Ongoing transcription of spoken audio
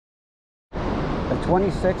The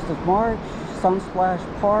 26th of March, Sunsplash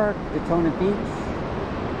Park, Daytona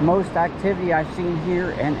Beach. Most activity I've seen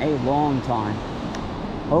here in a long time.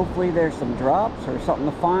 Hopefully there's some drops or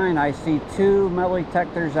something to find. I see 2 metal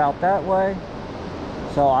detectors out that way.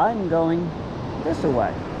 So I'm going this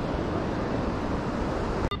way.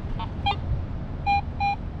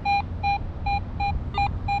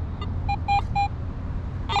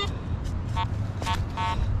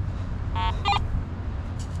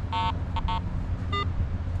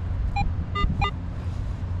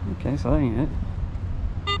 Okay, so that ain't it.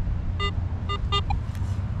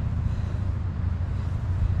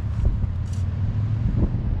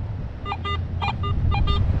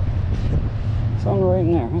 Something right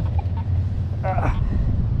in there, huh?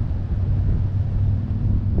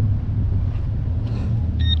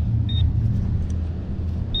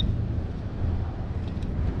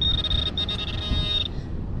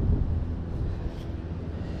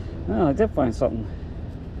 Oh, I did find something.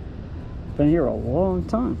 Been here a long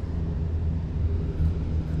time.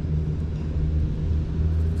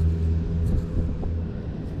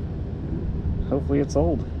 Hopefully it's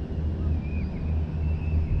old.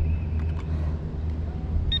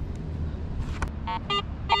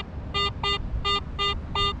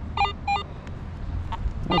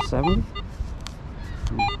 That's 70.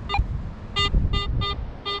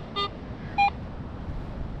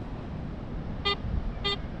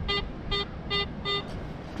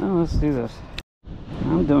 Oh, let's do this.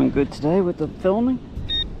 I'm doing good today with the filming.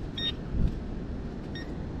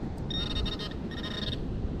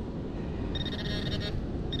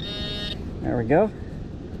 There we go.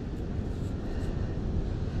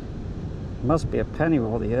 Must be a penny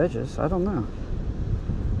with all the edges. I don't know.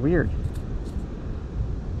 Weird.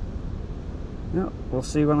 No, we'll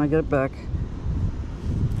see when I get back.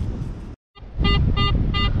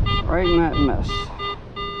 Right in that mess.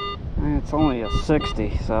 It's only a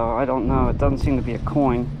 60, so I don't know. It doesn't seem to be a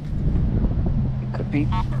coin. It could be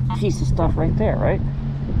a piece of stuff right there, right?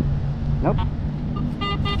 Nope.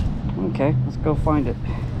 Okay, let's go find it.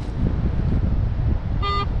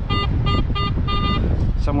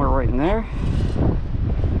 Somewhere right in there.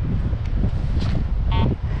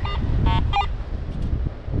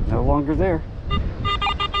 No longer there.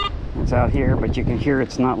 It's out here, but you can hear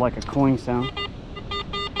it's not like a coin sound.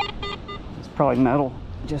 It's probably metal,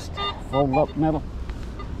 just folded up metal.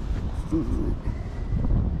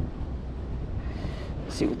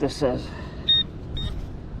 Let's see what this says.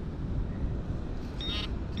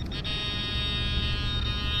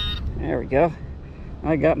 There we go.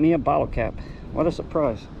 I got me a bottle cap. What a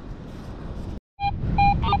surprise.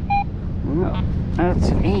 Oh, that's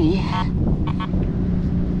an 80.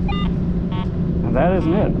 And that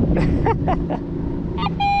isn't it.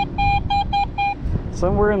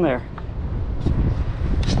 Somewhere in there.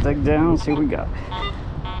 Let's dig down and see what we got.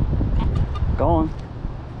 Gone.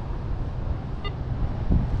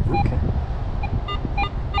 Okay.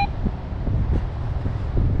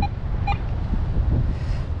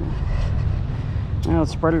 Now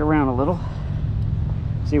let's spread it around a little.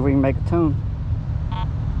 See if we can make a tone.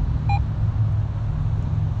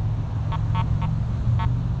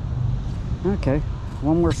 Okay,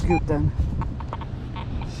 one more scoop then.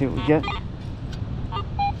 See what we get.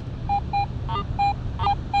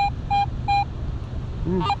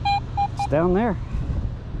 It's down there.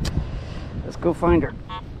 Let's go find her.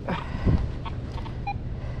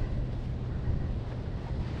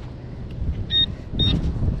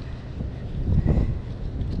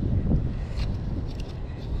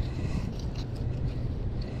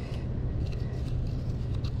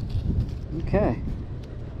 Okay,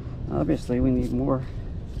 obviously we need more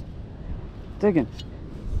digging.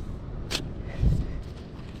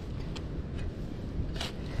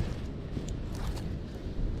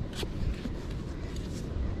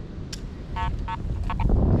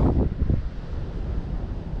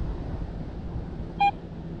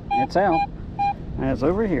 It's out, and it's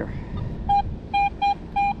over here.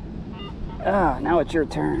 Ah, now it's your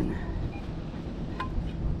turn.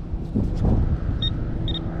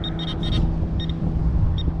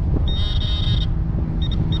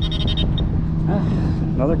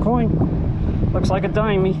 Another coin. Looks like a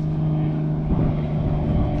dimey.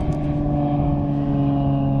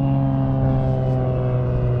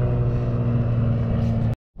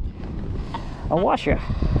 I'll wash you.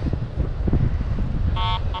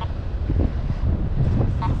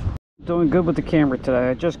 Doing good with the camera today.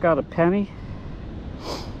 I just got a penny,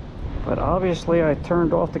 but obviously I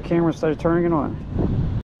turned off the camera instead of turning it on.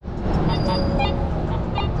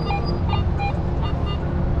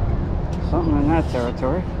 Something in that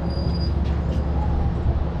territory.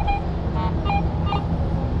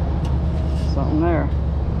 Something something there.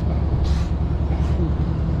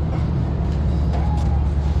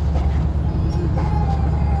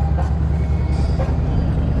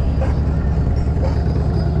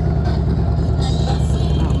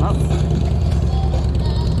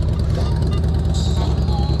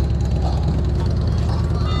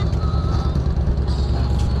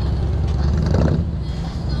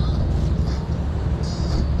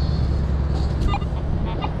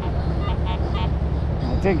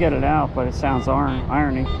 I did get it out, but it sounds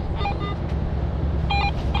irony.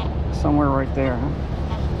 Somewhere right there, huh?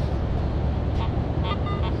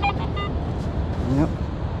 Yep.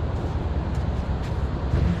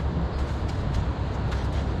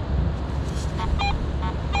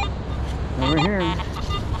 Over here.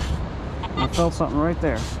 I felt something right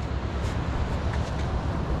there.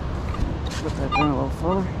 Put that down a little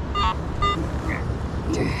further.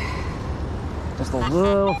 Just a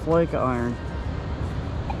little flake of iron.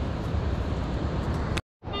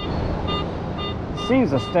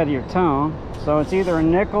 Seems a steadier tone, so it's either a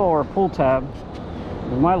nickel or a pull tab.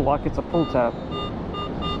 With my luck, it's a pull tab.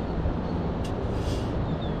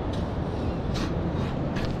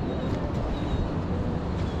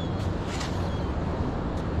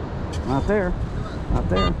 Not there, not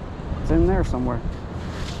there. It's in there somewhere.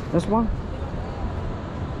 This one?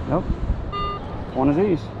 Nope. One of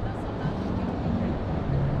these.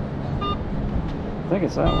 I think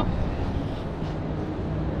it's that one.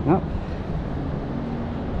 Nope.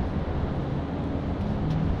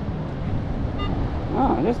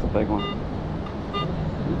 Ah, it is the big one.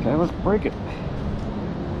 Okay, let's break it.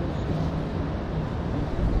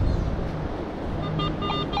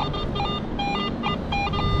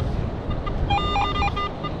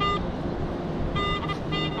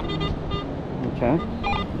 Okay.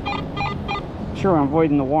 Sure, I'm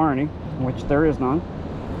voiding the warranty, which there is none.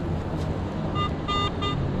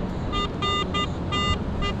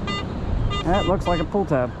 That looks like a pull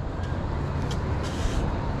tab.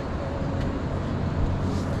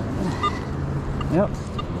 Yep,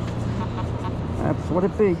 that's what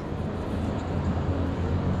it be.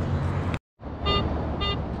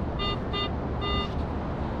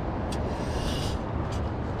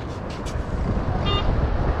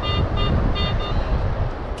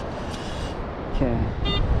 Okay,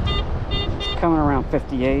 it's coming around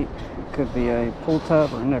 58. It could be a pull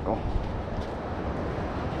tab or a nickel.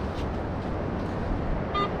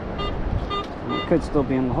 It could still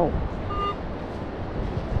be in the hole.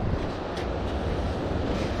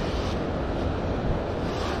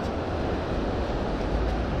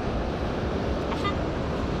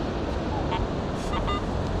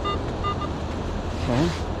 Okay,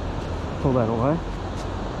 pull that away.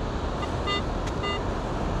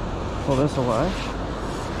 Pull this away.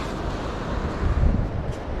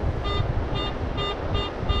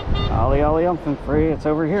 Ollie ollie umphin' free, it's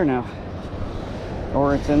over here now.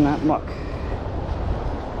 Or it's in that muck.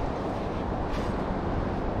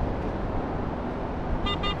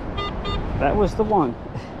 That was the one.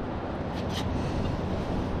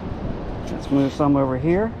 Let's move some over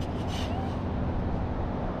here.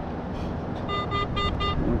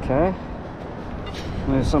 Okay.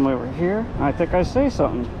 Move some over here. I think I see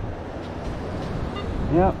something.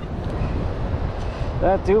 Yep.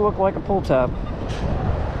 That do look like a pull tab.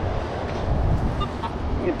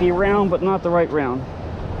 It'd be round, but not the right round.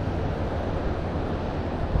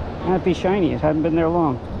 That'd be shiny. It hadn't been there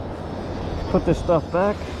long. Put this stuff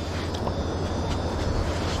back.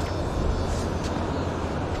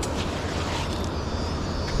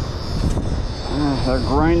 They're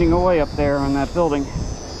grinding away up there on that building.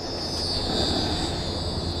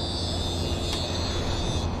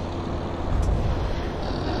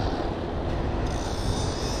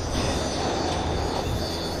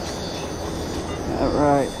 All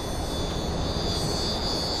right.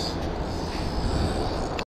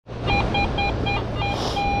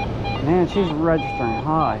 Man, she's registering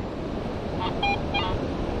high.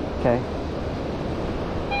 Okay.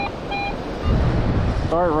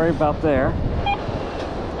 Start right about there.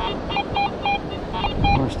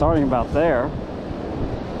 We're starting about there.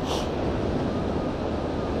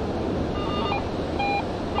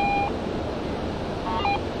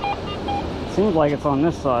 Seems like it's on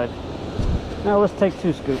this side. Now let's take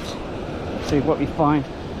 2 scoops. See what we find.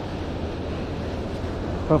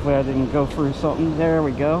 Hopefully I didn't go through something. There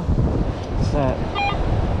we go. What's that?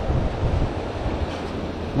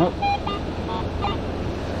 Nope.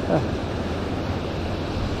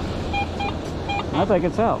 I think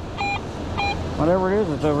it's out. Whatever it is,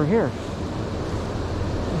 it's over here.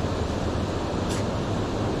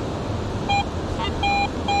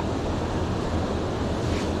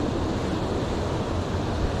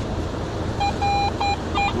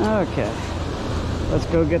 Okay, let's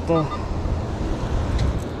go get the... Are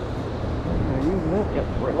you lit? Yep,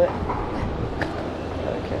 we're lit.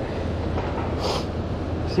 Okay.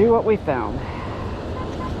 See what we found.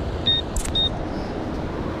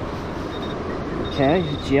 Okay,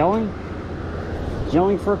 it's yelling. It's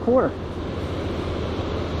yelling for a quarter.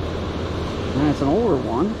 And it's an older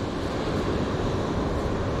one.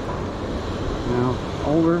 Now,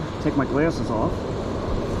 older, take my glasses off.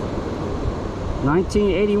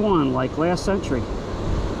 1981, like last century.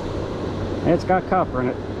 And it's got copper in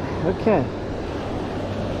it. Okay.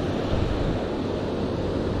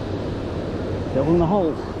 Filling the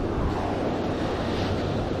hole.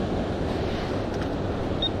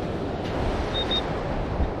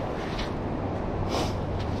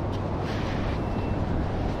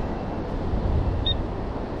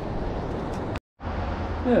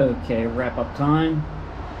 Okay, wrap up time.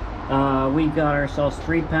 We got ourselves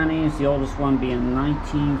 3 pennies, the oldest one being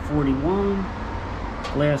 1941,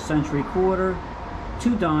 last century quarter,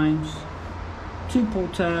 2 dimes, 2 pull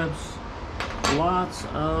tabs, lots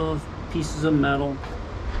of pieces of metal,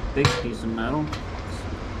 big piece of metal,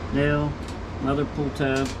 nail, another pull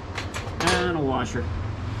tab, and a washer.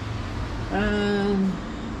 And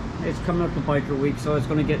it's coming up to biker week, so it's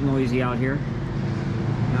going to get noisy out here.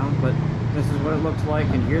 You know, but this is what it looks like,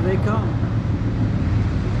 and here they come.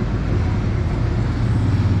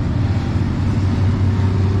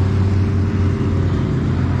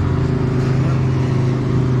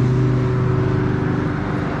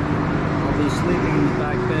 I'll be sleeping in the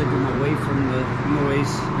back bedroom away from the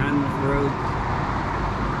noise and the road.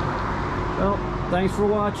 Well, thanks for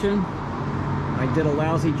watching. I did a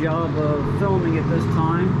lousy job of filming it this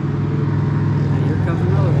time. And here comes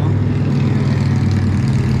another one.